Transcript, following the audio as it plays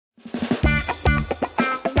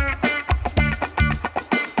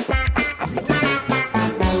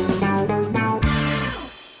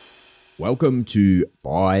Welcome to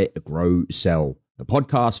Buy, Grow, Sell, the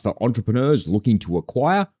podcast for entrepreneurs looking to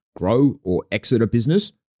acquire, grow, or exit a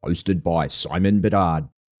business, hosted by Simon Bedard.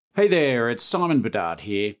 Hey there, it's Simon Bedard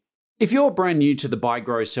here. If you're brand new to the Buy,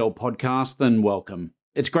 Grow, Sell podcast, then welcome.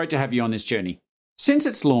 It's great to have you on this journey. Since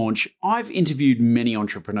its launch, I've interviewed many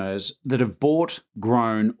entrepreneurs that have bought,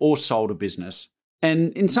 grown, or sold a business.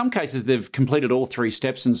 And in some cases, they've completed all three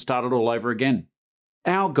steps and started all over again.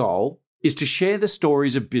 Our goal is to share the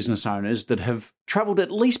stories of business owners that have traveled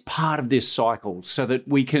at least part of this cycle so that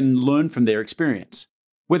we can learn from their experience.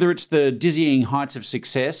 Whether it's the dizzying heights of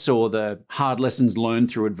success or the hard lessons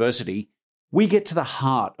learned through adversity, we get to the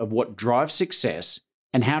heart of what drives success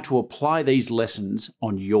and how to apply these lessons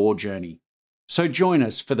on your journey. So join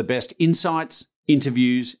us for the best insights,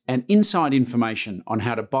 interviews, and inside information on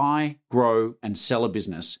how to buy, grow, and sell a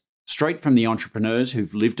business, straight from the entrepreneurs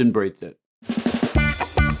who've lived and breathed it.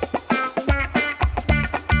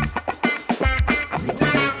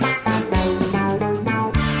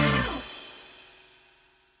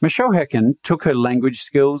 Michelle Hecken took her language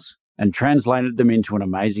skills and translated them into an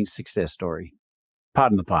amazing success story.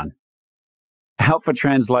 Pardon the pun. Alpha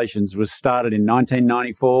Translations was started in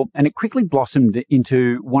 1994 and it quickly blossomed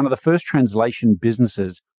into one of the first translation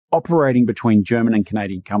businesses operating between German and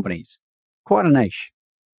Canadian companies. Quite a niche.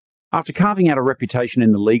 After carving out a reputation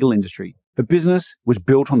in the legal industry, the business was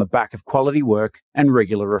built on the back of quality work and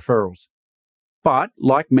regular referrals. But,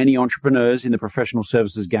 like many entrepreneurs in the professional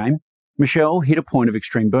services game, Michelle hit a point of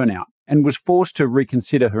extreme burnout and was forced to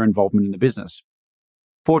reconsider her involvement in the business.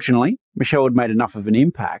 Fortunately, Michelle had made enough of an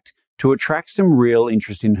impact to attract some real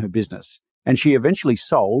interest in her business, and she eventually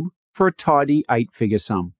sold for a tidy 8-figure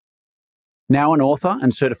sum. Now an author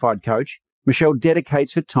and certified coach, Michelle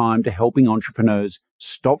dedicates her time to helping entrepreneurs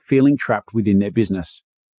stop feeling trapped within their business.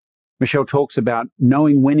 Michelle talks about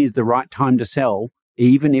knowing when is the right time to sell,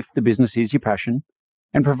 even if the business is your passion,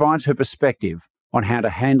 and provides her perspective on how to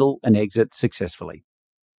handle an exit successfully.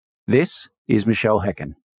 This is Michelle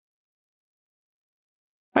Hecken.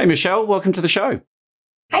 Hey, Michelle, welcome to the show.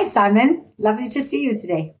 Hi, Simon. Lovely to see you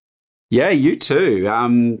today. Yeah, you too.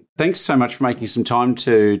 Thanks so much for making some time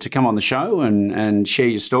to come on the show and share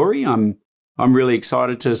your story. I'm really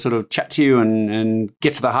excited to sort of chat to you and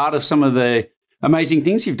get to the heart of some of the amazing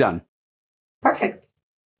things you've done. Perfect.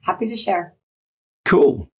 Happy to share.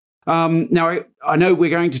 Cool. Now, I know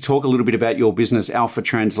we're going to talk a little bit about your business, Alpha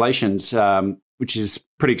Translations, which is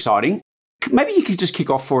pretty exciting. Maybe you could just kick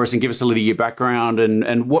off for us and give us a little of your background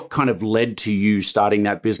and what kind of led to you starting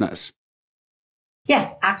that business.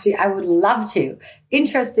 Yes, actually, I would love to.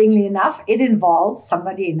 Interestingly enough, it involves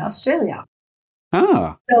somebody in Australia.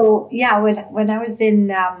 Ah. So yeah, when I was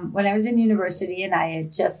in university and I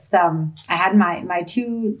had just I had my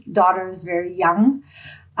two daughters very young.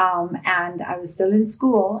 And I was still in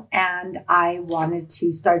school and I wanted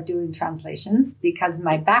to start doing translations because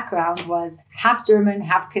my background was half German,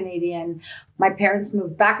 half Canadian. My parents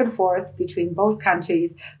moved back and forth between both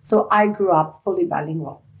countries. So I grew up fully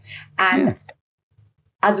bilingual. And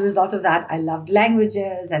as a result of that, I loved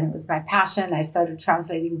languages and it was my passion. I started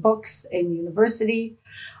translating books in university.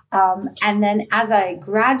 And then as I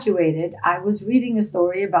graduated, I was reading a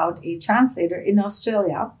story about a translator in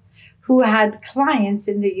Australia who had clients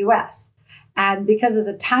in the US. And because of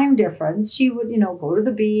the time difference, she would, go to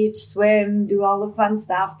the beach, swim, do all the fun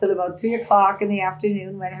stuff till about 3:00 in the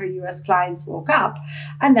afternoon when her US clients woke up.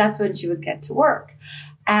 And that's when she would get to work.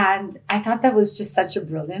 And I thought that was just such a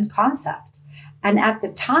brilliant concept. And at the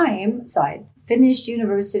time, so I finished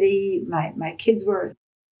university, my kids were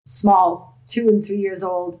small, 2 and 3 years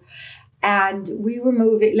old. And we were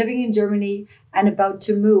living in Germany and about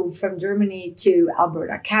to move from Germany to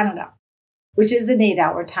Alberta, Canada, which is an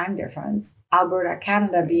 8-hour time difference. Alberta,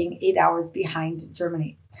 Canada being 8 hours behind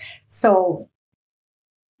Germany. So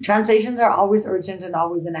translations are always urgent and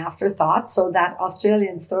always an afterthought. So that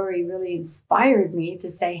Australian story really inspired me to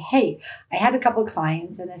say, hey, I had a couple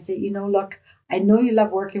clients and I said, look, I know you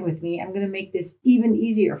love working with me. I'm going to make this even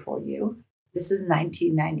easier for you. This is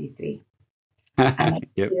 1993. And I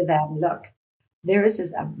said to them, look, there is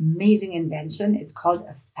this amazing invention. It's called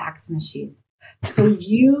a fax machine. So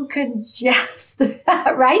you can just,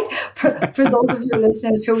 right? For those of your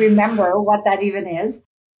listeners who remember what that even is.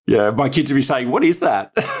 Yeah, my kids would be saying, what is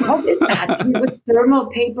that? What is that? It was thermal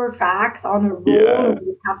paper fax on a roll. Yeah. And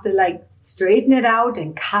you have to straighten it out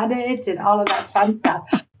and cut it and all of that fun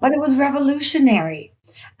stuff. But it was revolutionary.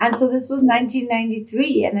 And so this was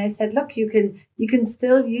 1993. And I said, look, you can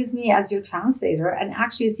still use me as your translator. And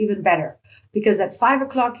actually, it's even better because at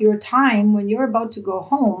 5:00 your time, when you're about to go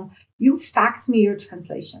home, you fax me your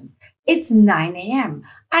translations. It's 9 a.m.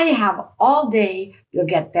 I have all day. You'll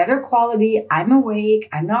get better quality. I'm awake.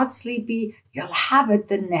 I'm not sleepy. You'll have it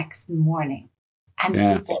the next morning. And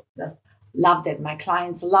people just loved it. My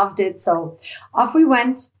clients loved it. So off we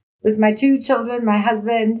went with my 2 children, my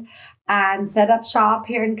husband, and set up shop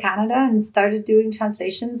here in Canada and started doing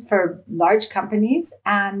translations for large companies.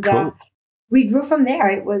 And we grew from there.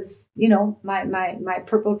 It was, my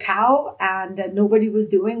purple cow, and nobody was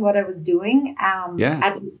doing what I was doing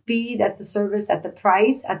at the speed, at the service, at the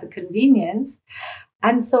price, at the convenience.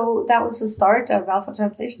 And so that was the start of Alpha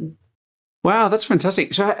Translations. Wow, that's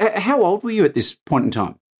fantastic. So how old were you at this point in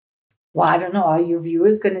time? Well, I don't know. Are your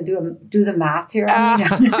viewers going to do the math here?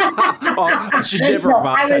 I should never have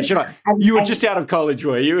asked that, should I? You were just out of college,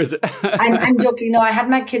 were you? Is it? I'm joking. No, I had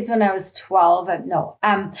my kids when I was 12. No.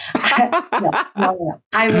 No.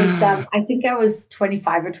 I was. I think I was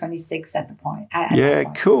 25 or 26 at the point.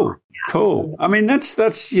 Cool. Cool. I mean, that's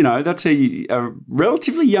a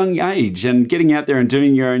relatively young age, and getting out there and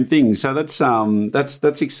doing your own thing. So that's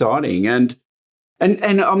exciting, and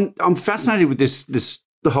I'm fascinated with this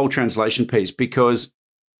the whole translation piece, because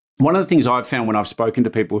one of the things I've found when I've spoken to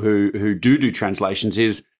people who do translations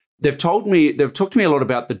is they've talked to me a lot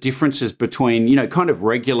about the differences between, kind of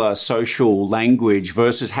regular social language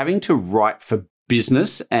versus having to write for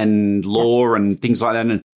business and law and things like that.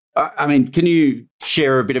 And I mean, can you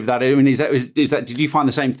share a bit of that? I mean, is that, did you find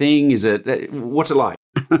the same thing? What's it like?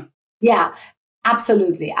 Yeah,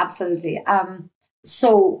 absolutely. Absolutely.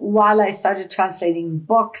 So while I started translating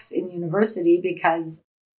books in university, because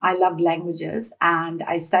I loved languages, and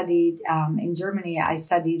I studied in Germany, I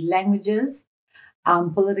studied languages,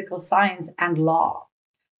 political science, and law.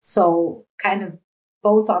 So kind of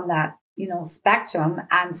both on that, spectrum.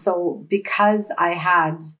 And so because I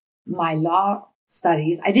had my law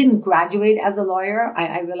studies, I didn't graduate as a lawyer.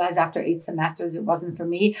 I realized after 8 semesters, it wasn't for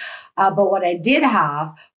me. But what I did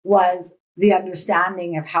have was the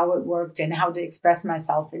understanding of how it worked and how to express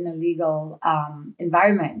myself in a legal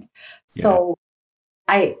environment. So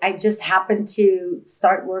I just happened to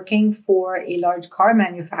start working for a large car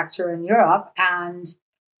manufacturer in Europe, and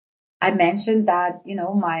I mentioned that,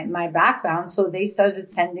 my background. So they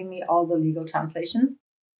started sending me all the legal translations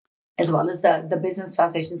as well as the business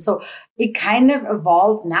translations. So it kind of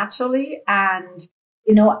evolved naturally. And,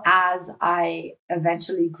 as I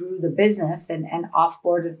eventually grew the business and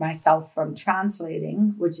offboarded myself from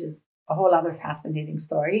translating, which is a whole other fascinating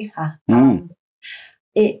story.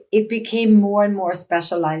 It became more and more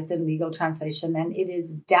specialized in legal translation, and it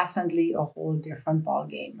is definitely a whole different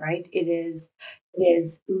ballgame, right? It is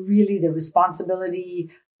really the responsibility,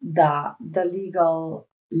 the legal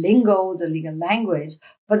lingo, the legal language,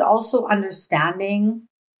 but also understanding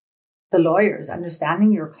the lawyers,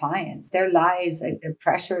 understanding your clients, their lives, like the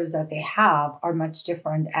pressures that they have are much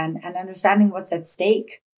different, and understanding what's at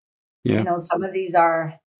stake. Yeah. Some of these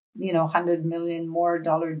are, $100 million more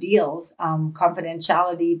deals,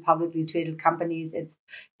 confidentiality, publicly traded companies.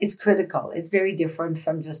 It's critical. It's very different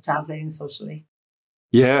from just translating socially.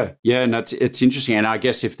 Yeah. And it's interesting. And I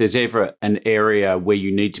guess if there's ever an area where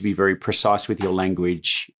you need to be very precise with your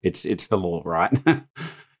language, it's the law, right?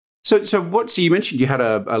 So you mentioned you had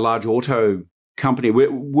a large auto company.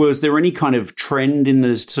 Was there any kind of trend in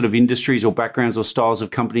the sort of industries or backgrounds or styles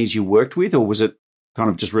of companies you worked with, or was it kind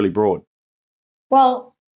of just really broad? Well,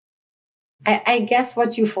 I guess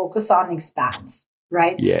what you focus on expands,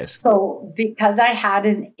 right? Yes. So because I had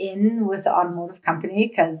an in with the automotive company,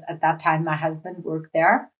 because at that time my husband worked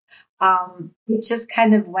there, it just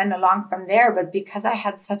kind of went along from there. But because I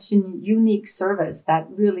had such a unique service that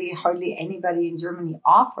really hardly anybody in Germany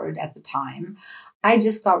offered at the time, I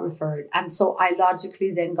just got referred. And so I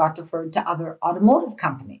logically then got referred to other automotive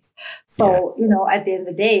companies. So, at the end of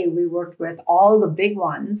the day, we worked with all the big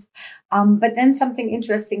ones. But then something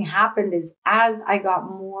interesting happened is as I got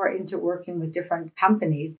more into working with different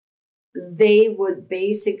companies, they would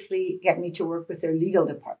basically get me to work with their legal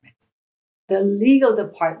departments. The legal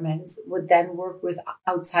departments would then work with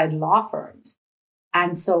outside law firms.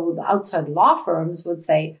 And so the outside law firms would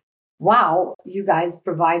say, wow, you guys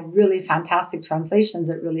provide really fantastic translations.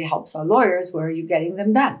 It really helps our lawyers. Where are you getting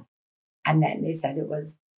them done? And then they said it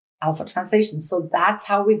was Alpha Translations. So that's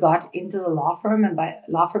how we got into the law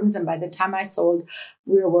firms. And by the time I sold,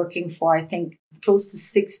 we were working for, I think, close to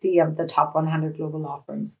 60 of the top 100 global law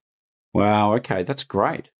firms. Wow. Okay. That's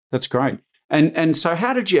great. And so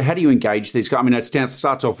how do you engage these guys? I mean, it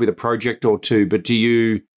starts off with a project or two, but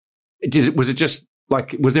was it just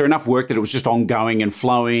like, was there enough work that it was just ongoing and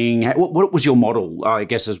flowing? What was your model, I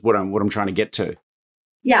guess, is what I'm trying to get to.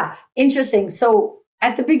 Yeah, interesting. So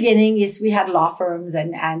at the beginning, yes, we had law firms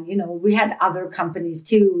and, we had other companies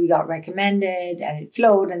too. We got recommended and it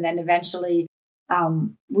flowed. And then eventually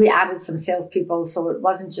we added some salespeople. So it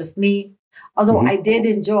wasn't just me, although I did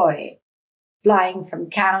enjoy flying from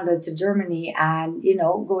Canada to Germany and,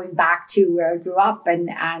 going back to where I grew up and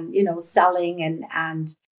selling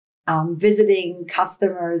and visiting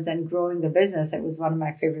customers and growing the business. It was one of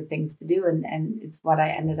my favorite things to do. And it's what I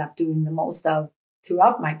ended up doing the most of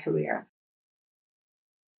throughout my career.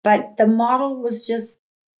 But the model was just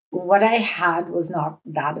what I had was not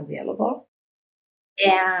that available.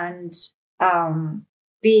 And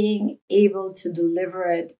being able to deliver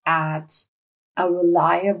it at a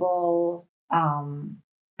reliable,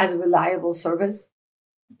 as a reliable service,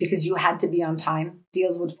 because you had to be on time.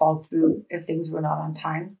 Deals would fall through if things were not on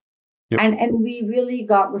time. Yep. And we really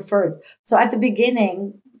got referred. So at the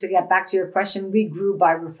beginning, to get back to your question, we grew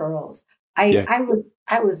by referrals. I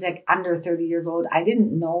was like under 30 years old. I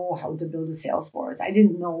didn't know how to build a sales force. I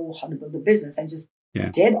didn't know how to build a business. I just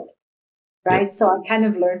did it. Right. Yeah. So I kind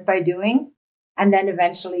of learned by doing. And then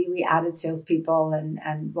eventually we added salespeople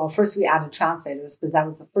and first we added translators because that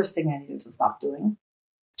was the first thing I needed to stop doing.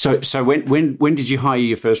 So when did you hire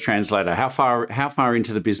your first translator? How far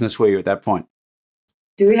into the business were you at that point?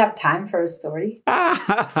 Do we have time for a story?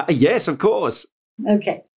 Yes, of course.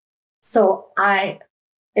 Okay. So I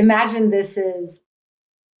imagine this is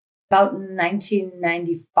about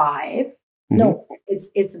 1995. No,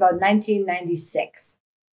 it's about 1996.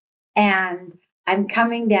 And I'm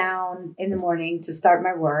coming down in the morning to start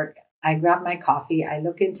my work. I grab my coffee. I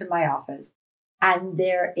look into my office and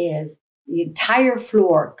there is the entire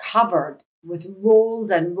floor covered with rolls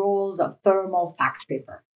and rolls of thermal fax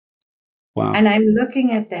paper. Wow. And I'm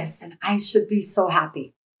looking at this and I should be so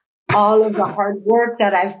happy. All of the hard work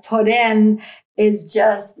that I've put in is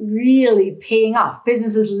just really paying off.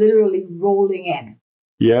 Business is literally rolling in.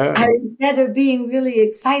 Yeah. And instead of being really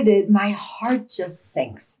excited, my heart just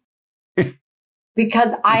sinks.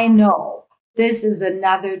 Because I know this is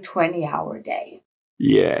another 20-hour day.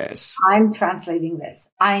 Yes. I'm translating this.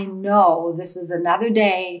 I know this is another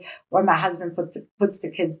day where my husband puts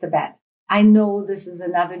the kids to bed. I know this is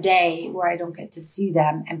another day where I don't get to see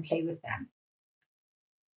them and play with them.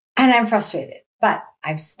 And I'm frustrated. But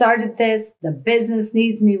I've started this. The business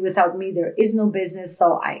needs me. Without me, there is no business.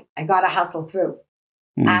 So I got to hustle through.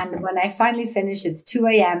 And when I finally finish, it's 2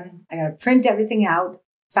 a.m. I got to print everything out,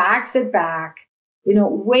 fax it back,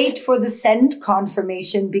 wait for the send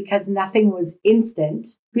confirmation because nothing was instant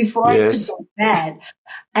before I could go to bed.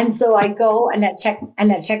 And so I go and I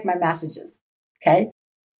check my messages. Okay.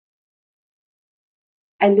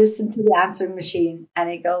 I listen to the answering machine and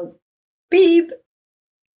it goes, beep.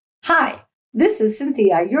 Hi, this is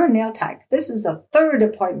Cynthia, your nail tech. This is the third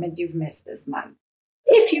appointment you've missed this month.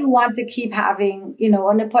 If you want to keep having,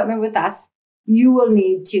 an appointment with us, you will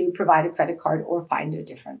need to provide a credit card or find a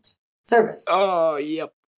different service. Oh,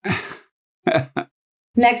 yep.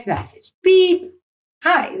 Next message. Beep.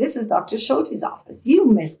 Hi, this is Dr. Schulte's office. You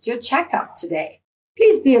missed your checkup today.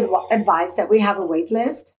 Please be advised that we have a wait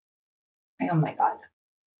list. Oh my God.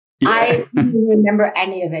 Yeah. I don't remember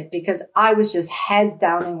any of it because I was just heads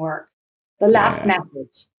down in work. The last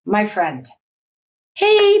message, my friend.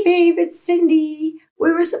 Hey, babe, it's Cindy.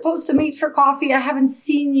 We were supposed to meet for coffee. I haven't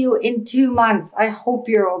seen you in 2 months. I hope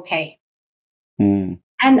you're okay.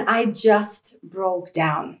 And I just broke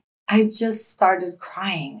down. I just started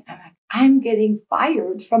crying. I'm like, I'm getting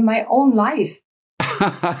fired from my own life.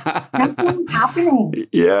 That's what's happening.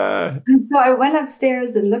 Yeah. And so I went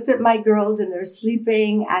upstairs and looked at my girls and they're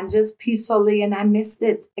sleeping and just peacefully, and I missed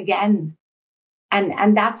it again.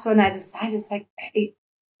 And that's when I decided, it's like,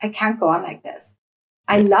 I can't go on like this.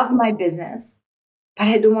 I love my business, but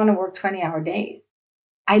I don't want to work 20-hour days.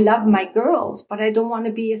 I love my girls, but I don't want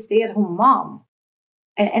to be a stay-at-home mom.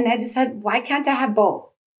 And I decided, why can't I have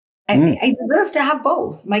both? I deserve to have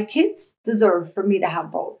both. My kids deserve for me to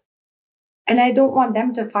have both. And I don't want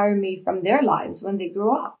them to fire me from their lives when they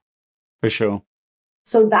grow up. For sure.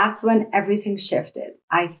 So that's when everything shifted.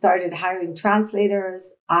 I started hiring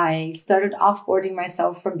translators. I started offboarding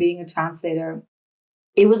myself from being a translator.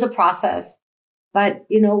 It was a process. But,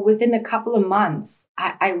 within a couple of months,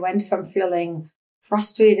 I went from feeling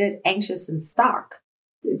frustrated, anxious, and stuck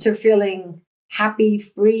to feeling happy,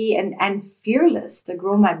 free, and fearless to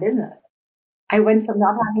grow my business. I went from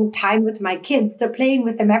not having time with my kids to playing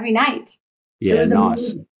with them every night. Yeah,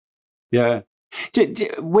 nice. Yeah.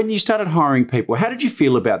 When you started hiring people, how did you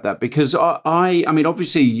feel about that? Because I mean,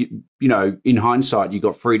 obviously, in hindsight, you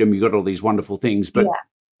got freedom, you got all these wonderful things, but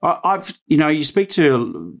I've, you speak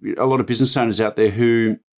to a lot of business owners out there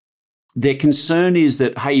who their concern is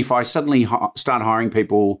that, hey, if I suddenly start hiring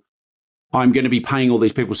people, I'm going to be paying all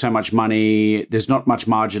these people so much money. There's not much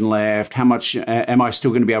margin left. How much am I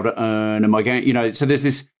still going to be able to earn? Am I going, so there's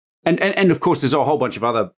this, and of course, there's a whole bunch of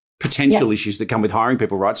other potential issues that come with hiring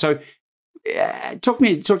people, right? So talk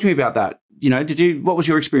to me about that. What was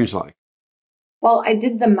your experience like? Well, I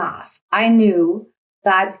did the math. I knew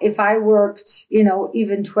that if I worked,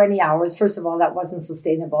 even 20 hours, first of all, that wasn't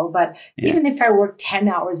sustainable. But even if I worked 10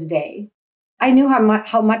 hours a day, I knew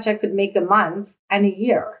how much I could make a month and a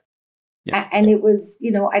year. Yeah. And it was,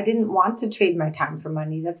 I didn't want to trade my time for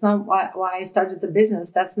money. That's not why I started the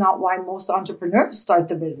business. That's not why most entrepreneurs start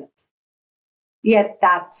the business. Yet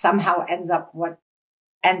that somehow ends up the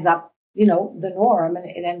norm, and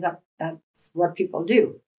it ends up that's what people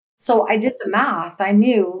do. So I did the math. I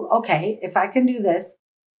knew, okay, if I can do this,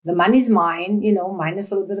 the money's mine,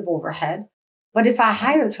 minus a little bit of overhead. But if I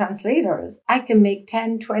hire translators, I can make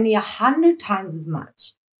 10, 20, 100 times as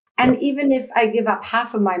much. And even if I give up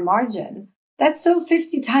half of my margin, that's still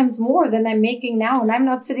 50 times more than I'm making now. And I'm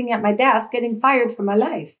not sitting at my desk getting fired for my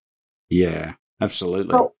life. Yeah,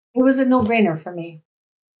 absolutely. So it was a no-brainer for me.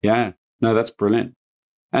 Yeah, no, that's brilliant.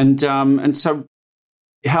 And so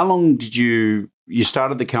how long did you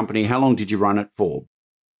started the company? How long did you run it for?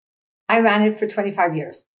 I ran it for 25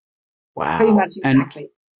 years. Wow. Pretty much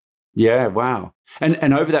exactly. Yeah, wow.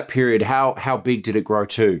 And over that period, how big did it grow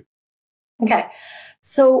to? Okay.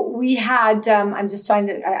 So we had,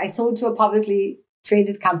 I sold to a publicly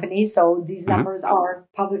traded company. So these numbers are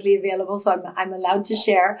publicly available. So I'm allowed to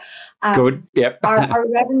share. Good. Yep. our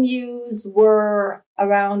revenues were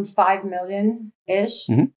around 5 million-ish,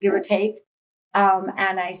 give or take.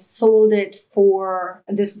 And I sold it for,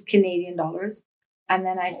 this is Canadian dollars, and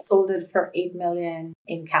then I sold it for 8 million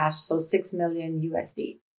in cash, so 6 million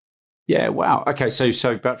USD. Yeah, wow. Okay, so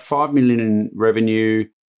about 5 million in revenue.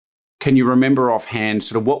 Can you remember offhand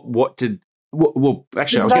sort of well,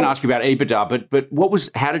 actually, I was going to ask you about EBITDA, but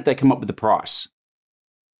how did they come up with the price?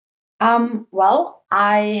 Well,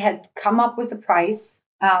 I had come up with a price.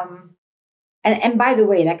 And by the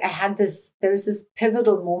way, there was this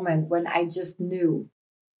pivotal moment when I just knew,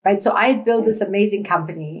 right? So I had built this amazing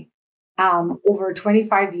company over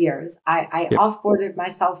 25 years. I offboarded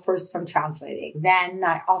myself first from translating. Then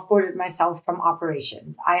I offboarded myself from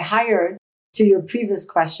operations. I hired, to your previous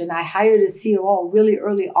question, I hired a COO really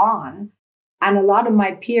early on. And a lot of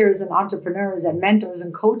my peers and entrepreneurs and mentors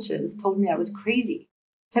and coaches told me I was crazy.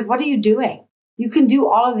 It's like, what are you doing? You can do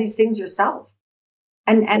all of these things yourself.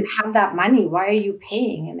 And have that money. Why are you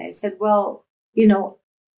paying? And I said, well,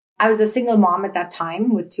 I was a single mom at that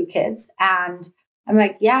time with 2 kids. And I'm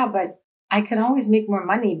like, yeah, but I can always make more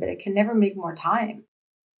money, but I can never make more time.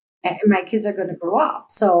 And my kids are going to grow up.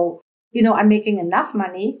 So, I'm making enough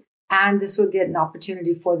money, and this will get an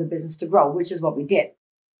opportunity for the business to grow, which is what we did.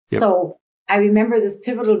 Yep. So I remember this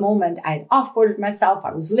pivotal moment. I had offboarded myself.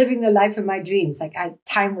 I was living the life of my dreams. Like, I had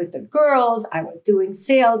time with the girls. I was doing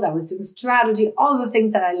sales. I was doing strategy, all the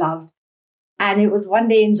things that I loved. And it was one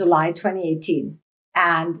day in July 2018.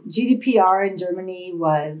 And GDPR in Germany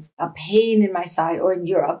was a pain in my side, or in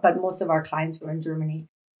Europe, but most of our clients were in Germany.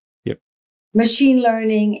 Yep. Machine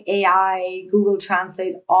learning, AI, Google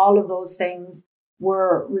Translate, all of those things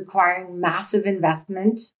were requiring massive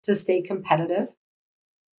investment to stay competitive.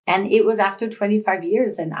 And it was after 25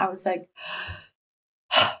 years. And I was like,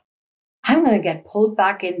 I'm going to get pulled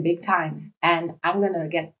back in big time. And I'm going to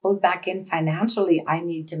get pulled back in financially. I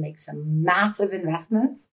need to make some massive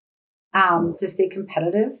investments to stay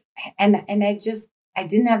competitive. And I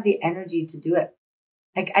didn't have the energy to do it.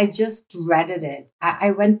 Like, I just dreaded it.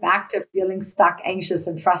 I went back to feeling stuck, anxious,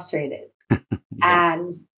 and frustrated.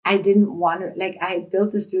 And I didn't want to, I had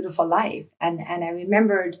built this beautiful life. And I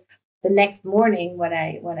remembered the next morning when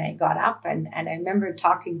I got up, and I remember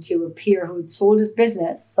talking to a peer who had sold his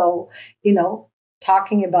business. So,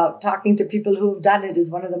 talking to people who have done it is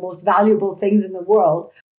one of the most valuable things in the world.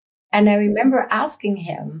 And I remember asking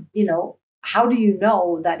him, how do you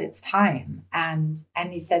know that it's time? And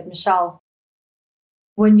he said, Michelle,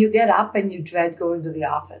 when you get up and you dread going to the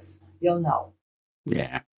office, you'll know.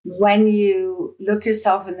 Yeah. When you look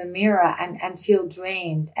yourself in the mirror and feel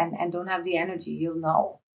drained and don't have the energy, you'll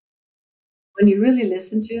know. When you really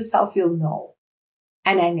listen to yourself, you'll know.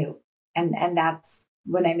 And I knew. And that's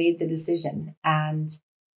when I made the decision. And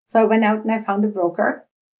so I went out and I found a broker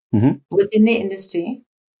within the industry.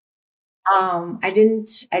 I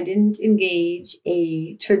didn't engage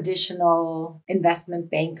a traditional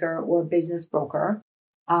investment banker or business broker,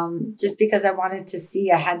 just because I wanted to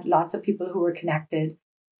see. I had lots of people who were connected.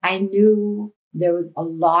 I knew there was a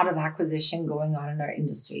lot of acquisition going on in our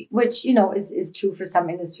industry, which, you know, is true for some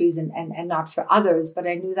industries and not for others. But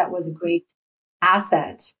I knew that was a great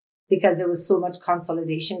asset because there was so much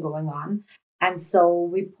consolidation going on. And so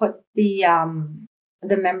we put the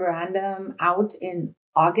memorandum out in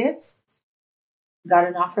August, got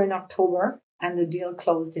an offer in October, and the deal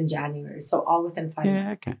closed in January. So all within 5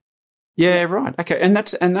 months. Okay. Yeah, right. Okay. And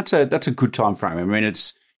that's a good time frame. I mean,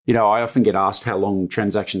 it's, you know, I often get asked how long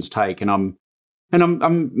transactions take, and I'm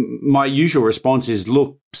my usual response is,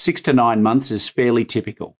 look, 6 to 9 months is fairly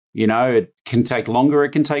typical. You know, it can take longer,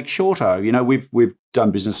 it can take shorter. You know, we've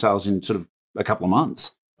done business sales in sort of a couple of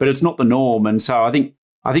months, but it's not the norm. And so I think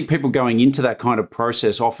people going into that kind of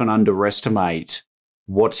process often underestimate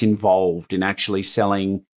what's involved in actually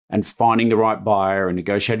selling and finding the right buyer and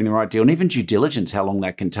negotiating the right deal, and even due diligence, how long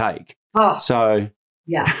that can take. Oh, so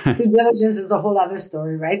yeah, due diligence is a whole other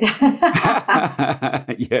story, right?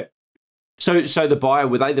 Yeah. So the buyer,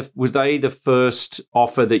 were they the first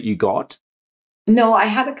offer that you got? No, I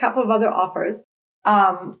had a couple of other offers,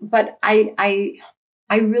 but I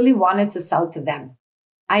really wanted to sell to them.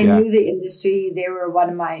 I knew the industry; they were one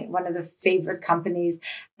of the favorite companies,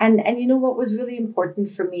 and you know what was really important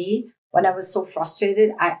for me when I was so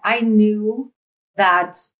frustrated, I knew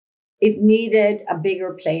that it needed a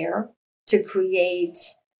bigger player to create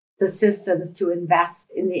the systems, to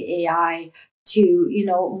invest in the AI, to, you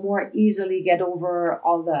know, more easily get over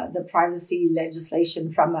all the privacy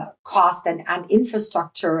legislation from a cost and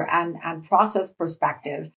infrastructure and process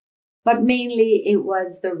perspective. But mainly it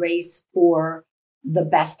was the race for the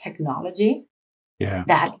best technology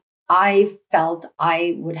that I felt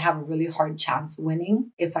I would have a really hard chance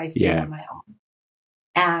winning if I stayed on my own.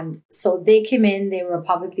 And so they came in, they were a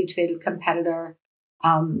publicly traded competitor.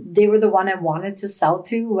 They were the one I wanted to sell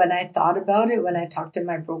to when I thought about it. When I talked to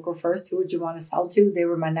my broker first, who would you want to sell to? They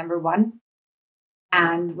were my number one.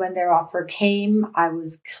 And when their offer came, I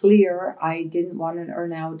was clear. I didn't want an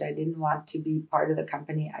earn out. I didn't want to be part of the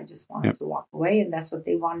company. I just wanted to walk away. And that's what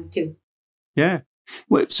they wanted to. Yeah.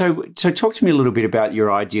 Well, so talk to me a little bit about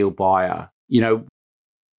your ideal buyer. You know,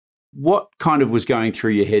 what kind of was going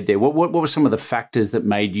through your head there? What were some of the factors that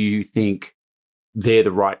made you think they're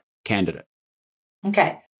the right candidate?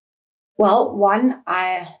 Okay. Well, one,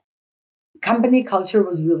 company culture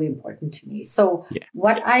was really important to me. So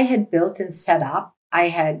what I had built and set up, I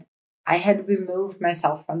had removed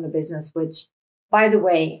myself from the business, which, by the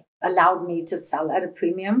way, allowed me to sell at a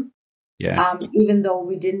premium. Yeah. Even though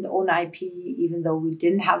we didn't own IP, even though we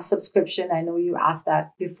didn't have subscription. I know you asked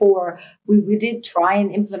that before. We did try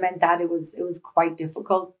and implement that. It was quite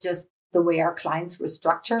difficult, just the way our clients were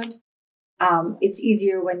structured. It's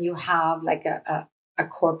easier when you have like a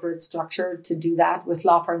corporate structure to do that. With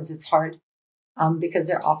law firms, it's hard because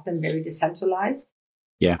they're often very decentralized.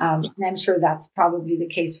 Yeah. And I'm sure that's probably the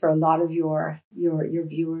case for a lot of your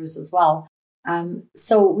viewers as well.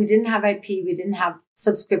 So we didn't have IP, we didn't have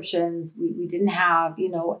subscriptions, we didn't have, you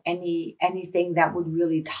know, anything that would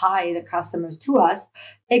really tie the customers to us,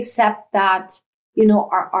 except that, you know,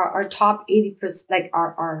 our top 80%, like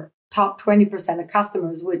our top 20% of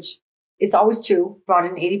customers, which it's always true, brought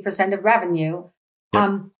in 80% of revenue,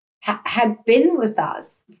 had been with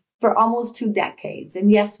us for almost 2 decades.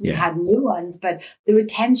 And yes, we had new ones, but the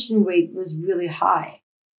retention rate was really high.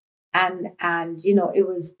 And, you know, it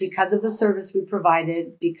was because of the service we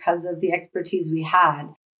provided, because of the expertise we had,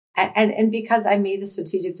 and because I made a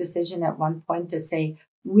strategic decision at one point to say,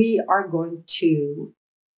 we are going to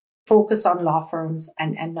focus on law firms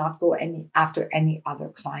and not go after any other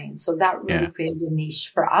clients. So that really created a niche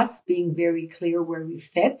for us, being very clear where we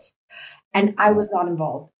fit. And I was not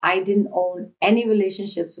involved. I didn't own any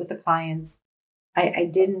relationships with the clients. I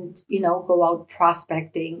didn't, you know, go out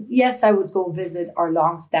prospecting. Yes, I would go visit our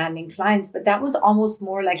long-standing clients, but that was almost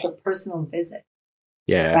more like a personal visit.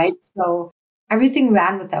 Yeah. Right. So everything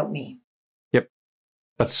ran without me. Yep.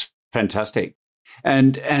 That's fantastic.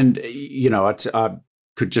 And you know, I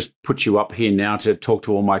could just put you up here now to talk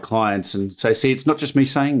to all my clients and say, see, it's not just me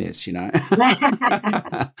saying this, you know.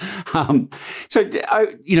 So,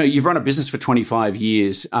 you know, you've run a business for 25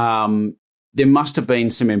 years. There must have been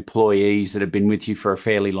some employees that have been with you for a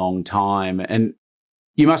fairly long time, and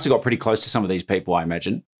you must have got pretty close to some of these people, I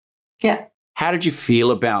imagine. Yeah. How did you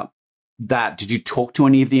feel about that? Did you talk to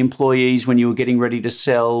any of the employees when you were getting ready to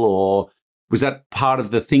sell, or was that part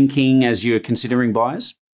of the thinking as you were considering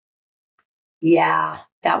buyers? Yeah,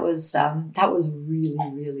 that was really,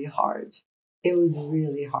 really hard. It was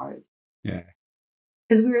really hard. Yeah.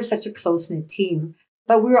 Because we were such a close-knit team.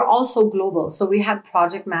 But we were also global. So we had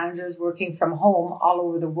project managers working from home all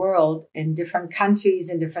over the world in different countries,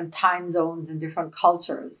 in different time zones, in different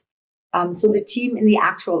cultures. So the team in the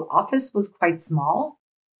actual office was quite small.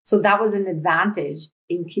 So that was an advantage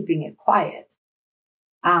in keeping it quiet.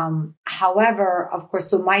 However, of course,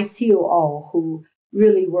 so my COO, who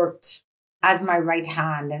really worked as my right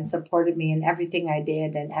hand and supported me in everything I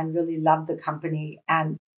did and really loved the company.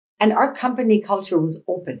 And our company culture was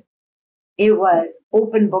open. It was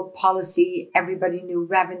open book policy. Everybody knew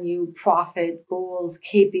revenue, profit, goals,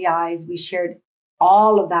 KPIs. We shared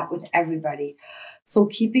all of that with everybody. So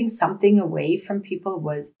keeping something away from people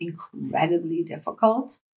was incredibly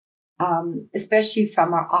difficult, especially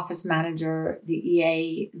from our office manager, the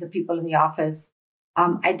EA, the people in the office.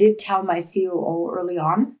 I did tell my COO early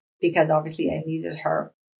on because obviously I needed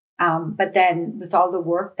her. But then with all the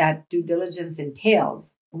work that due diligence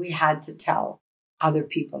entails, we had to tell other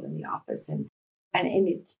people in the office. And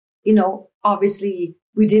it, obviously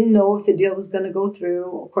we didn't know if the deal was going to go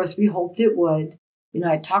through. Of course, we hoped it would.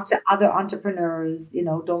 I talked to other entrepreneurs,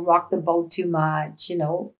 don't rock the boat too much.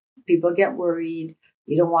 People get worried.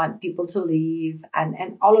 You don't want people to leave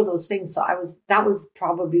and all of those things. So that was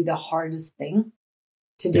probably the hardest thing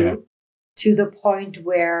to do, to the point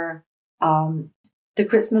where the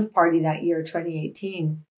Christmas party that year,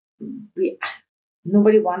 2018,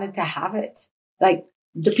 nobody wanted to have it. Like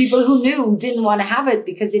the people who knew didn't want to have it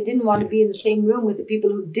because they didn't want to be in the same room with the people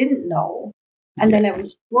who didn't know. And then I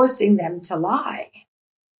was forcing them to lie,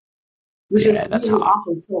 which was really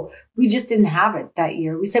awful. So we just didn't have it that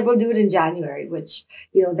year. We said, we'll do it in January, which,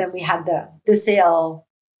 then we had the sale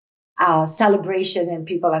celebration and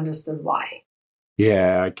people understood why.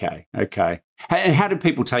 Yeah. Okay. And how did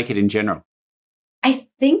people take it in general? I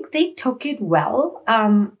think they took it well.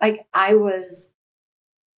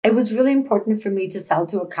 It was really important for me to sell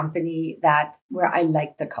to a company where I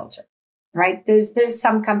liked the culture, right? There's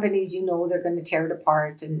some companies, they're going to tear it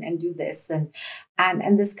apart and do this.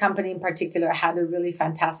 And this company in particular had a really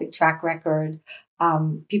fantastic track record.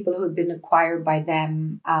 People who had been acquired by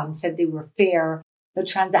them said they were fair. The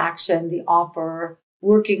transaction, the offer,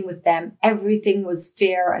 working with them, everything was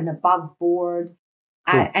fair and above board.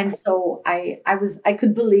 Cool. And so I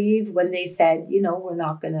could believe when they said, we're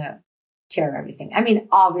not going to tear everything. I mean,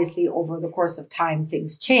 obviously over the course of time,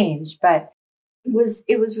 things change, but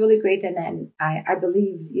it was really great. And then I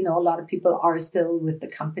believe, a lot of people are still with the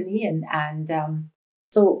company. And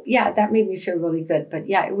so, yeah, that made me feel really good. But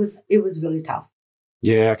yeah, it was really tough.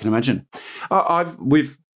 Yeah, I can imagine.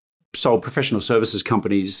 We've sold professional services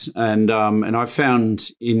companies and I've found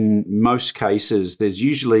in most cases, there's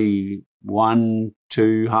usually 1,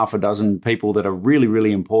 2, half a dozen people that are really,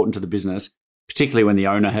 really important to the business, particularly when the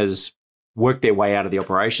owner has worked their way out of the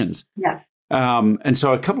operations. Yeah. And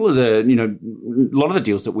so a couple of a lot of the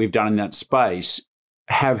deals that we've done in that space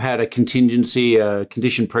have had a contingency, a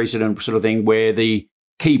condition precedent sort of thing where the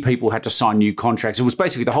key people had to sign new contracts. It was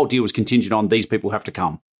basically the whole deal was contingent on these people have to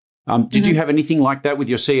come. Did you have anything like that with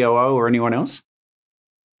your COO or anyone else?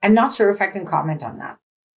 I'm not sure if I can comment on that.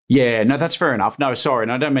 Yeah, no, that's fair enough. No, sorry.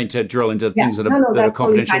 And I don't mean to drill into things that are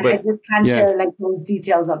confidential. Totally, but I just can't share those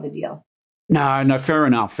details of the deal. No, fair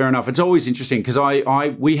enough. It's always interesting because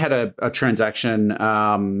we had a transaction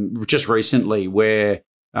just recently where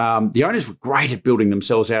the owners were great at building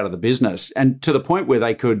themselves out of the business and to the point where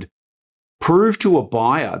they could prove to a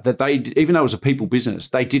buyer that even though it was a people business,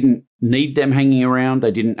 they didn't need them hanging around.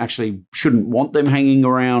 They shouldn't want them hanging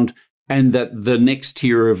around, and that the next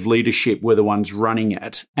tier of leadership were the ones running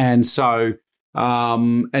it. And so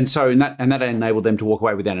that enabled them to walk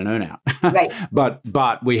away without an earnout. Right.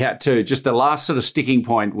 But we had to, just the last sort of sticking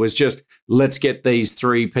point was just, let's get these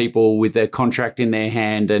 3 people with their contract in their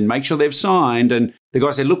hand and make sure they've signed. And the guy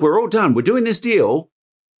said, look, we're all done. We're doing this deal,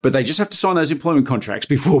 but they just have to sign those employment contracts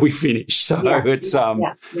before we finish. So you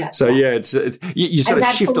sort of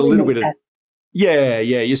shift a little bit of,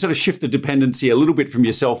 you sort of shift the dependency a little bit from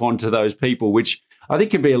yourself onto those people, which I think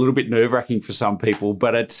can be a little bit nerve-wracking for some people,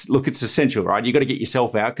 but it's essential, right? You got to get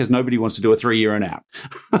yourself out because nobody wants to do a 3-year and out.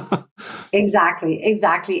 Exactly.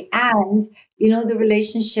 And, the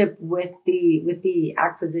relationship with the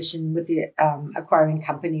acquisition, with the acquiring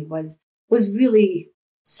company was really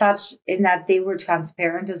such in that they were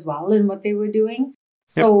transparent as well in what they were doing.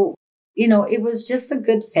 So, it was just a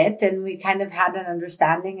good fit and we kind of had an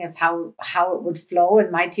understanding of how it would flow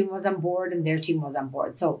and my team was on board and their team was on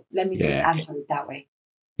board. So let me just answer it that way.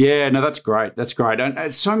 Yeah, no, that's great. And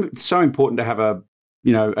it's so important to have a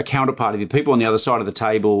counterparty, the people on the other side of the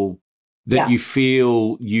table that you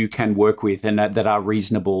feel you can work with and that are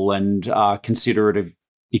reasonable and are considerate of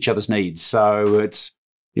each other's needs. So it's,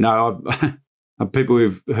 people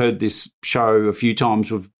who've heard this show a few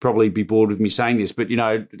times would probably be bored with me saying this, but,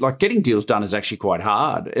 like getting deals done is actually quite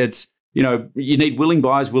hard. It's you need willing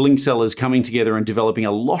buyers, willing sellers coming together and developing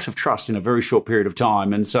a lot of trust in a very short period of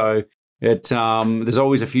time. And so there's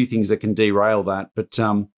always a few things that can derail that. But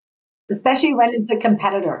especially when it's a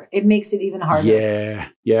competitor, it makes it even harder.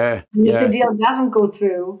 Yeah. If the deal doesn't go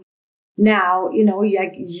through, now, you're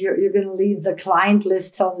going to leave the client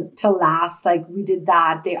list till last. Like we did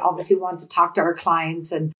that. They obviously want to talk to our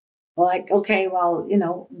clients, and we're like, okay, well,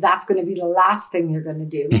 that's going to be the last thing you're going to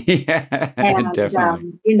do. Yeah, and,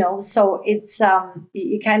 definitely. So it's,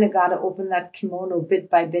 you kind of got to open that kimono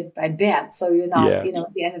bit by bit by bit. So you're not, at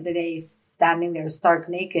the end of the day, standing there stark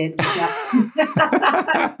naked.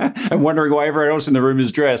 And wondering why everyone else in the room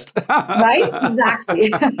is dressed. Right?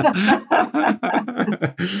 Exactly.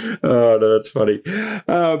 Oh, no, that's funny.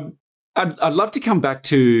 I'd love to come back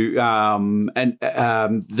to the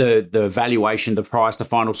valuation, the price, the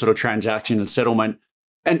final sort of transaction and settlement,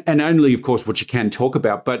 and only, of course, what you can talk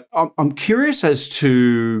about. But I'm curious as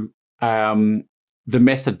to the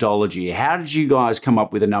methodology. How did you guys come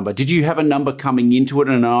up with a number? Did you have a number coming into it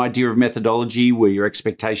and an idea of methodology? Were your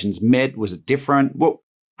expectations met? Was it different?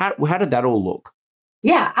 How did that all look?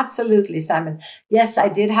 Yeah, absolutely, Simon. Yes, I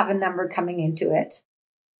did have a number coming into it.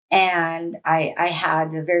 And I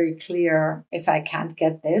had a very clear, if I can't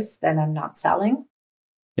get this, then I'm not selling.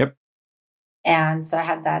 Yep. And so I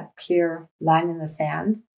had that clear line in the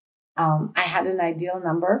sand. I had an ideal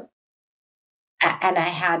number. And I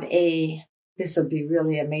had this would be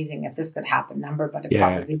really amazing if this could happen number, but it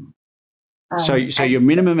probably won't. So your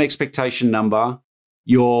minimum expectation number,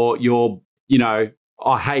 your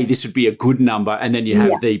hey, this would be a good number, and then you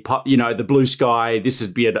have the blue sky. This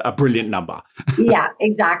would be a brilliant number. Yeah,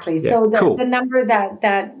 exactly. Yeah, so the number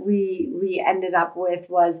that we ended up with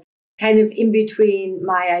was kind of in between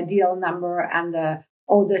my ideal number and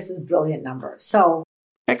this is brilliant number. So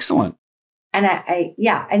excellent. And I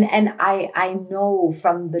know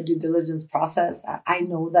from the due diligence process, I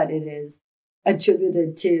know that it is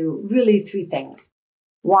attributed to really three things.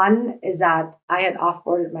 One is that I had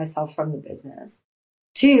offboarded myself from the business.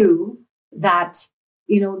 Two, that,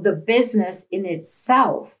 the business in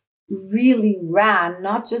itself really ran,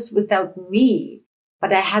 not just without me,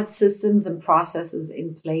 but I had systems and processes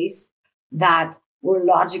in place that were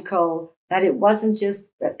logical, that it wasn't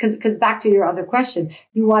just, because back to your other question,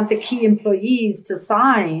 you want the key employees to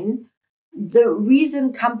sign. The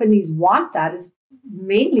reason companies want that is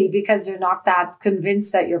mainly because they're not that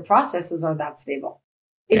convinced that your processes are that stable.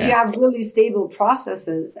 If you have really stable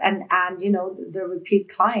processes and the repeat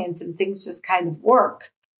clients and things just kind of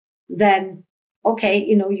work, then, okay,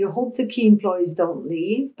 you hope the key employees don't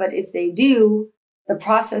leave, but if they do, the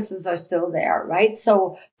processes are still there, right?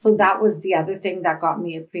 So that was the other thing that got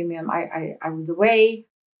me a premium. I was away,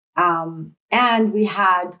 and we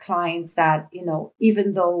had clients that,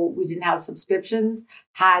 even though we didn't have subscriptions,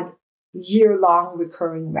 had year-long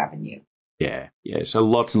recurring revenue. Yeah. So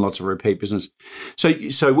lots and lots of repeat business.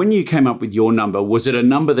 So when you came up with your number, was it a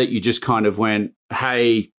number that you just kind of went,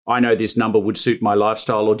 hey, I know this number would suit my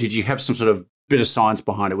lifestyle, or did you have some sort of bit of science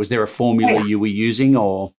behind it? Was there a formula you were using,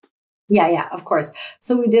 or? Yeah, of course.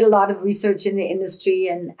 So we did a lot of research in the industry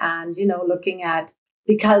and looking at,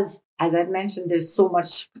 because as I'd mentioned, there's so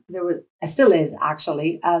much, still is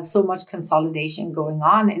actually so much consolidation going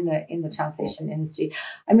on in the translation industry.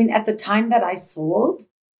 I mean, at the time that I sold,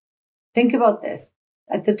 think about this.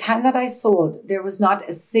 At the time that I sold, there was not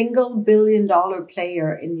a single billion-dollar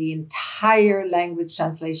player in the entire language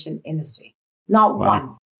translation industry. Not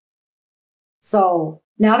one. So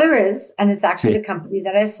now there is, and it's actually the company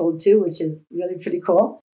that I sold to, which is really pretty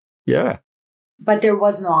cool. Yeah. But there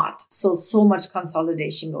was not. So much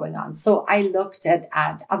consolidation going on. So I looked at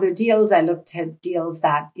other deals. I looked at deals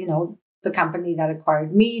that, the company that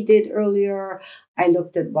acquired me did earlier. I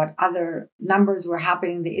looked at what other numbers were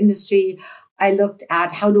happening in the industry. I looked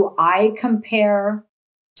at how do I compare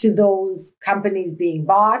to those companies being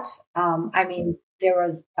bought. There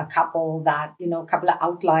was a couple that, a couple of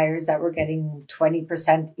outliers that were getting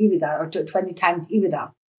 20% EBITDA or 20 times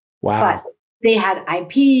EBITDA. Wow. But they had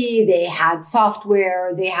IP, they had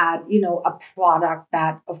software, they had, a product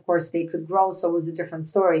that, of course, they could grow. So it was a different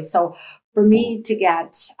story. So for me to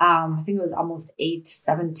get, I think it was almost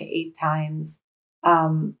 7 to 8 times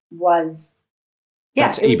was,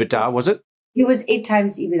 that's EBITDA, was it? It was 8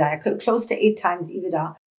 times EBITDA, close to 8 times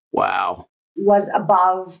EBITDA. Wow. Was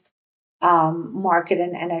above market.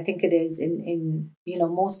 And I think it is in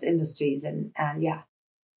most industries. And yeah.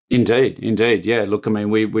 Indeed. Yeah. Look, I mean,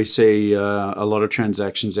 we see a lot of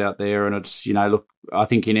transactions out there, and it's, look, I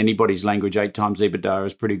think in anybody's language, 8 times EBITDA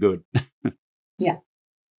is pretty good. Yeah.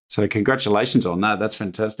 So congratulations on that. That's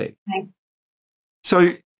fantastic. Thanks.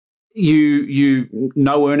 So you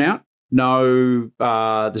no earnout,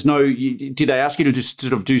 there's no, did they ask you to just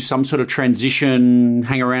sort of do some sort of transition,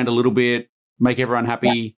 hang around a little bit, make everyone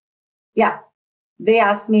happy? Yeah. They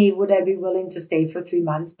asked me, would I be willing to stay for 3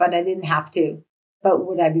 months? But I didn't have to. But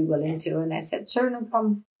would I be willing to? And I said, sure, no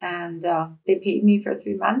problem. And they paid me for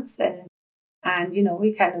 3 months. And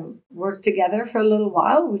we kind of worked together for a little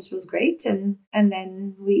while, which was great. And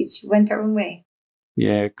then we each went our own way.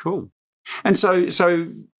 Yeah, cool. And so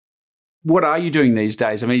what are you doing these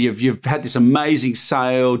days? I mean, you've had this amazing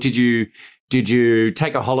sale. Did you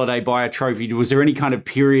take a holiday, buy a trophy? Was there any kind of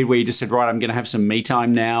period where you just said, right, I'm going to have some me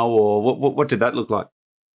time now? Or what did that look like?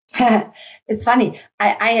 It's funny.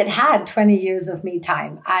 I had 20 years of me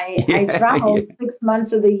time. I traveled 6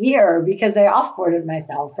 months of the year because I offboarded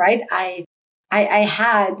myself, right? I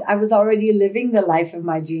was already living the life of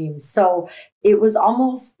my dreams. So it was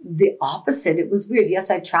almost the opposite. It was weird.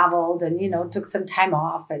 Yes, I traveled and, took some time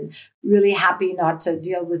off and really happy not to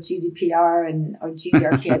deal with GDPR or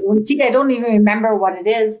GDRP. I don't even remember what it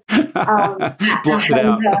is. Blocked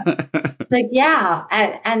it out.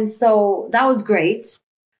 And so that was great.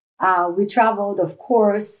 We traveled, of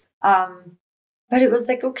course. But it was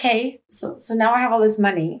like, okay, so now I have all this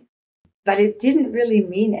money. But it didn't really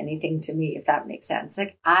mean anything to me, if that makes sense.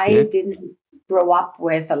 Like I didn't grow up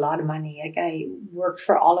with a lot of money. Like I worked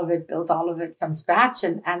for all of it, built all of it from scratch.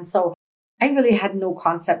 And so I really had no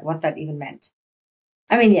concept what that even meant.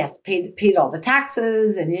 I mean, yes, paid all the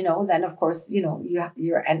taxes. And, then of course, you're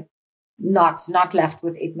not left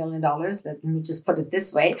with $8 million. Let me just put it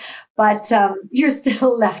this way. But you're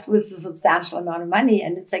still left with a substantial amount of money.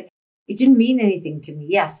 And it's like, it didn't mean anything to me.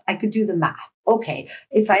 Yes, I could do the math. Okay,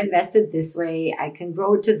 if I invested this way, I can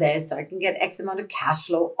grow it to this, or I can get X amount of cash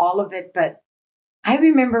flow, all of it. But I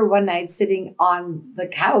remember one night sitting on the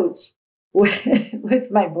couch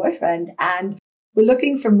with my boyfriend, and we're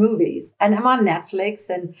looking for movies, and I'm on Netflix,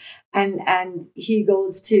 and he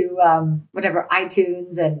goes to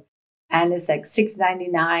iTunes, and it's like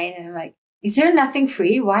 $6.99, and I'm like, is there nothing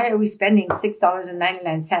free? Why are we spending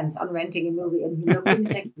 $6.99 on renting a movie? And he looked at me,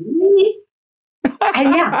 he's like, really?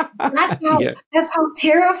 And that's how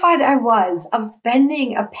terrified I was of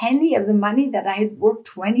spending a penny of the money that I had worked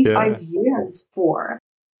 25 years for.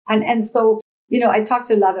 And so, I talked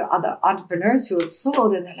to a lot of other entrepreneurs who have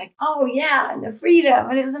sold, and they're like, oh yeah, and the freedom,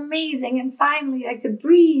 and it was amazing. And finally I could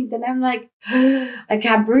breathe. And I'm like, I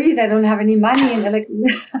can't breathe. I don't have any money. And they're like,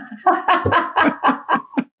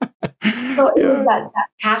 so it was that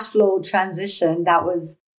cash flow transition that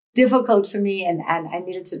was difficult for me, and I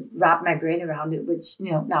needed to wrap my brain around it, which,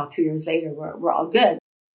 now 3 years later, we're all good.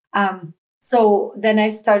 So then I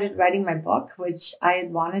started writing my book, which I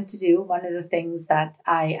had wanted to do. One of the things that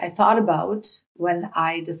I thought about when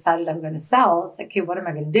I decided I'm going to sell, it's like, okay, what am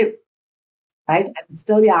I going to do? Right? I'm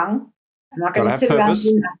still young. I'm not going to sit around and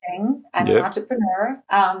do nothing. I'm an entrepreneur.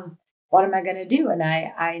 What am I going to do? And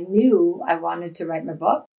I knew I wanted to write my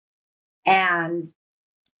book, and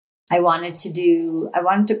I wanted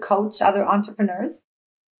to coach other entrepreneurs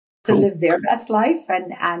to live their best life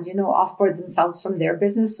and offboard themselves from their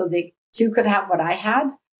business so they too could have what I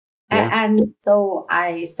had. Yeah. And so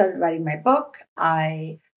I started writing my book.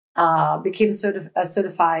 I became sort of a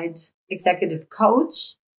certified executive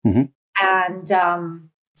coach. Mm-hmm. And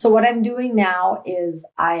so what I'm doing now is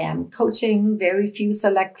I am coaching very few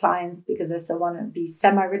select clients because I still want to be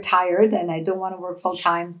semi-retired and I don't want to work full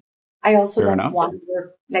time. I also don't want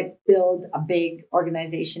to build a big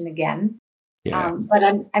organization again. Yeah. But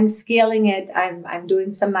I'm scaling it. I'm doing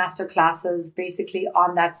some master classes basically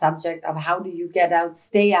on that subject of how do you get out,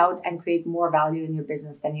 stay out, and create more value in your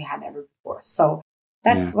business than you had ever before. So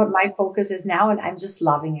that's what my focus is now, and I'm just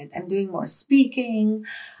loving it. I'm doing more speaking.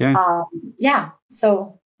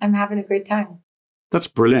 So I'm having a great time. That's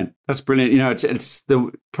brilliant. That's brilliant. It's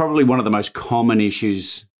probably one of the most common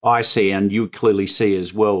issues I see, and you clearly see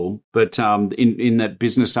as well. But in that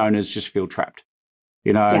business owners just feel trapped,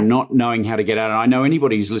 not knowing how to get out. And I know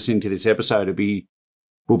anybody who's listening to this episode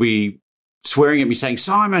will be swearing at me saying,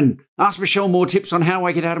 Simon, ask Michelle more tips on how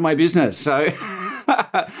I get out of my business. So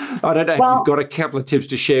I don't know if you've got a couple of tips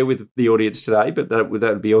to share with the audience today, but that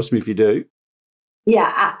would be awesome if you do.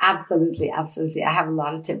 Yeah, absolutely. Absolutely. I have a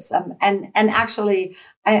lot of tips. And actually,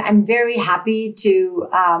 I'm very happy to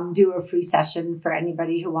do a free session for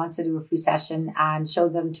anybody who wants to do a free session and show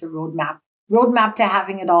them to roadmap to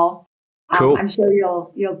having it all. Cool. I'm sure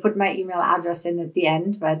you'll put my email address in at the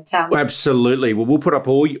end, but absolutely. Well, we'll put up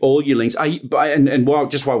all your links.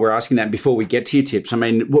 While we're asking that, before we get to your tips, I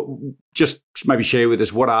mean, just maybe share with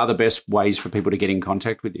us what are the best ways for people to get in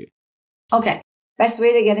contact with you. Okay. Best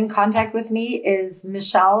way to get in contact with me is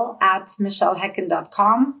Michelle at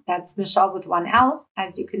michellehecken.com. That's Michelle with one L,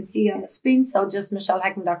 as you can see on the screen. So just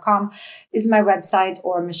michellehecken.com is my website,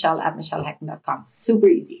 or Michelle at michellehecken.com. Super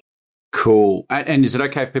easy. Cool. And is it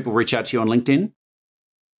okay if people reach out to you on LinkedIn?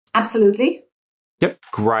 Absolutely. Yep.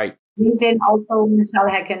 Great. LinkedIn, also Michelle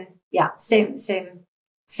Hecken. Yeah, same.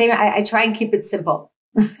 I try and keep it simple.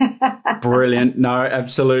 Brilliant. No,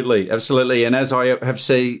 absolutely. And as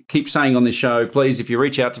I keep saying on this show, please, if you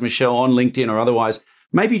reach out to Michelle on LinkedIn or otherwise,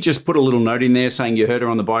 maybe just put a little note in there saying you heard her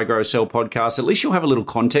on the Buy, Grow, Sell podcast. At least you'll have a little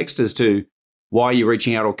context as to why you're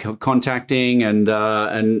reaching out or contacting. And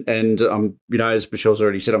as Michelle's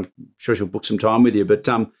already said, I'm sure she'll book some time with you. But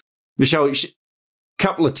Michelle, a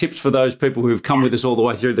couple of tips for those people who've come with us all the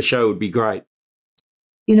way through the show would be great.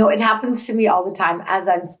 It happens to me all the time as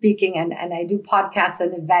I'm speaking and I do podcasts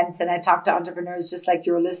and events and I talk to entrepreneurs just like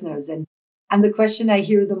your listeners. And the question I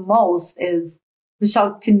hear the most is,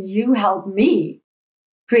 Michelle, can you help me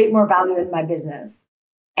create more value in my business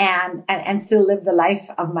and still live the life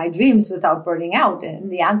of my dreams without burning out? And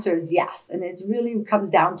the answer is yes. And it really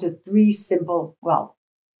comes down to three simple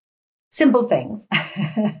things.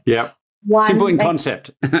 Yeah. Simple in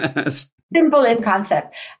concept. Simple in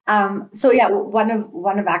concept. One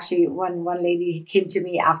lady came to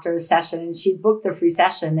me after a session and she booked the free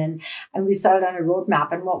session and we started on a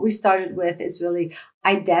roadmap. And what we started with is really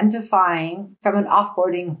identifying from an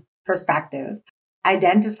offboarding perspective,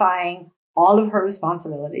 identifying all of her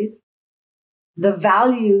responsibilities, the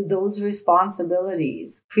value those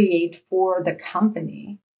responsibilities create for the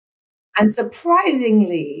company. And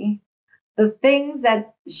surprisingly, the things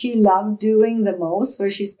that she loved doing the most, where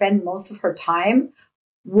she spent most of her time,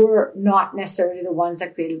 were not necessarily the ones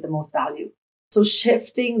that created the most value. So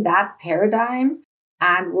shifting that paradigm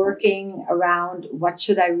and working around what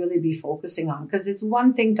should I really be focusing on? Because it's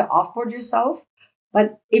one thing to offboard yourself,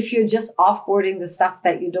 but if you're just offboarding the stuff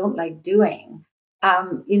that you don't like doing,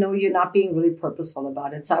 you're not being really purposeful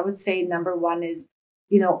about it. So I would say number one is,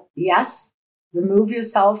 yes, remove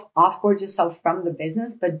yourself, offboard yourself from the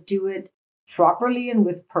business, but do it properly and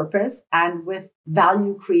with purpose and with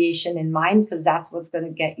value creation in mind, because that's what's going to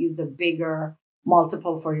get you the bigger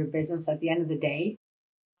multiple for your business at the end of the day.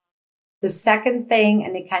 The second thing,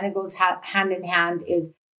 and it kind of goes hand in hand,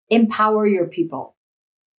 is empower your people.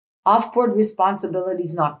 Offboard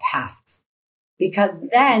responsibilities, not tasks. Because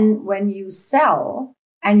then when you sell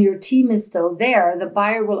and your team is still there, the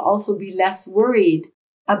buyer will also be less worried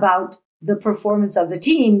about the performance of the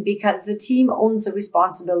team, because the team owns the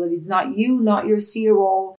responsibilities, not you, not your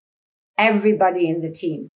COO, everybody in the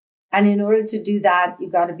team. And in order to do that,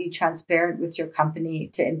 you got to be transparent with your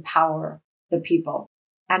company to empower the people.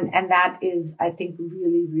 And that is, I think,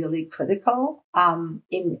 really, really critical in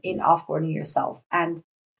offboarding yourself. And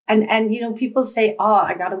people say, oh,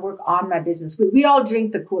 I got to work on my business. We all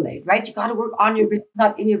drink the Kool-Aid, right? You got to work on your business,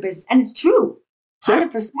 not in your business. And it's true,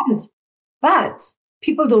 100%. But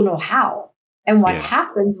people don't know how. And what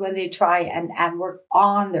happens when they try and work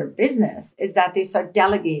on their business is that they start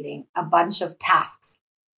delegating a bunch of tasks.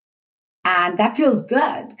 And that feels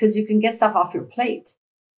good because you can get stuff off your plate.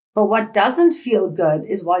 But what doesn't feel good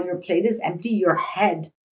is while your plate is empty, your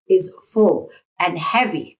head is full and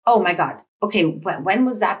heavy. Oh my God. Okay. When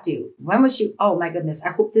was that due? When was she? Oh my goodness. I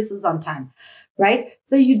hope this is on time. Right?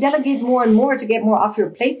 So you delegate more and more to get more off your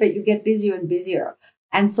plate, but you get busier and busier.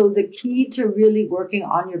 And so the key to really working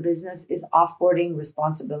on your business is offboarding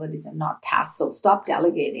responsibilities and not tasks. So stop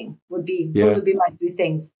delegating those would be my three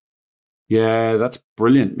things. Yeah, that's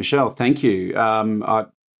brilliant, Michelle. Thank you. I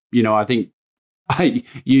think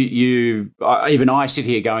even I sit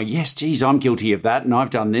here going, yes, geez, I'm guilty of that, and I've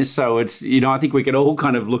done this. So it's, I think we can all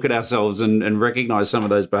kind of look at ourselves and recognize some of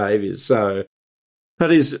those behaviors. So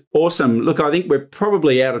that is awesome. Look, I think we're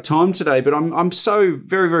probably out of time today, but I'm so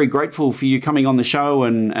very, very grateful for you coming on the show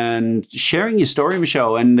and sharing your story,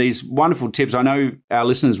 Michelle, and these wonderful tips. I know our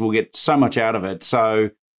listeners will get so much out of it.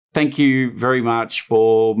 So thank you very much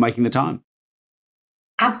for making the time.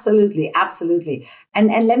 Absolutely. Absolutely. And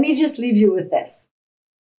let me just leave you with this.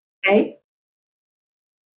 Okay.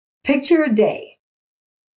 Picture a day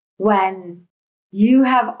when you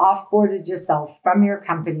have offboarded yourself from your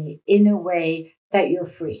company in a way that you're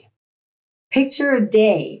free. Picture a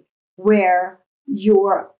day where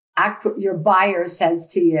your buyer says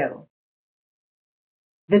to you,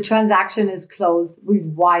 the transaction is closed. We've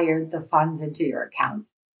wired the funds into your account.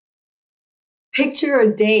 Picture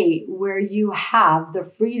a day where you have the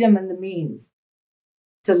freedom and the means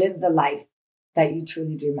to live the life that you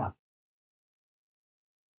truly dream of.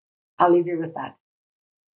 I'll leave you with that.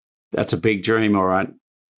 That's a big dream. All right.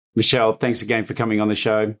 Michelle, thanks again for coming on the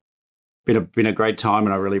show. Been a great time,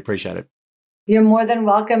 and I really appreciate it. You're more than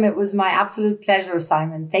welcome. It was my absolute pleasure,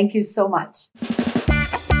 Simon. Thank you so much.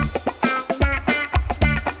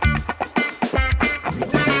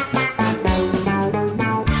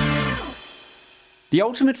 The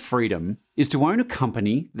ultimate freedom is to own a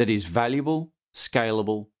company that is valuable,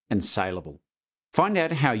 scalable, and saleable. Find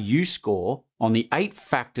out how you score on the 8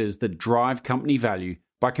 factors that drive company value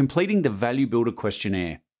by completing the Value Builder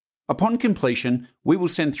questionnaire. Upon completion, we will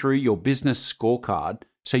send through your business scorecard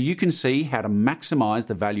so you can see how to maximize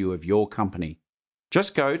the value of your company.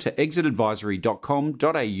 Just go to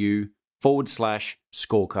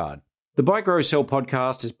exitadvisory.com.au/scorecard. The Buy, Grow, Sell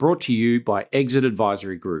podcast is brought to you by Exit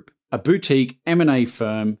Advisory Group, a boutique M&A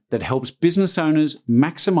firm that helps business owners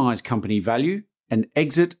maximize company value and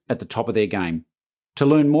exit at the top of their game. To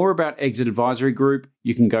learn more about Exit Advisory Group,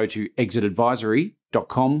 you can go to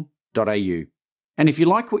exitadvisory.com.au. And if you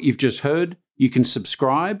like what you've just heard, you can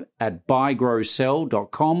subscribe at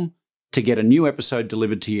buygrowsell.com to get a new episode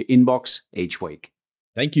delivered to your inbox each week.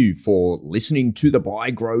 Thank you for listening to the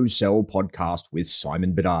Buy, Grow, Sell podcast with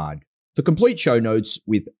Simon Bedard. For complete show notes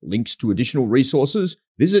with links to additional resources,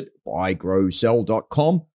 visit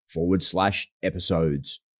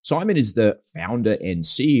buygrowsell.com/episodes. Simon is the founder and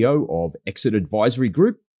CEO of Exit Advisory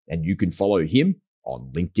Group, and you can follow him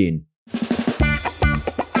on LinkedIn.